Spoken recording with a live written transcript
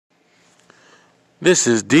This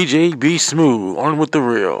is DJ B Smooth on with the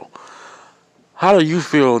real. How do you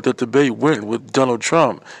feel the debate went with Donald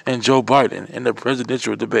Trump and Joe Biden in the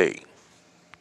presidential debate?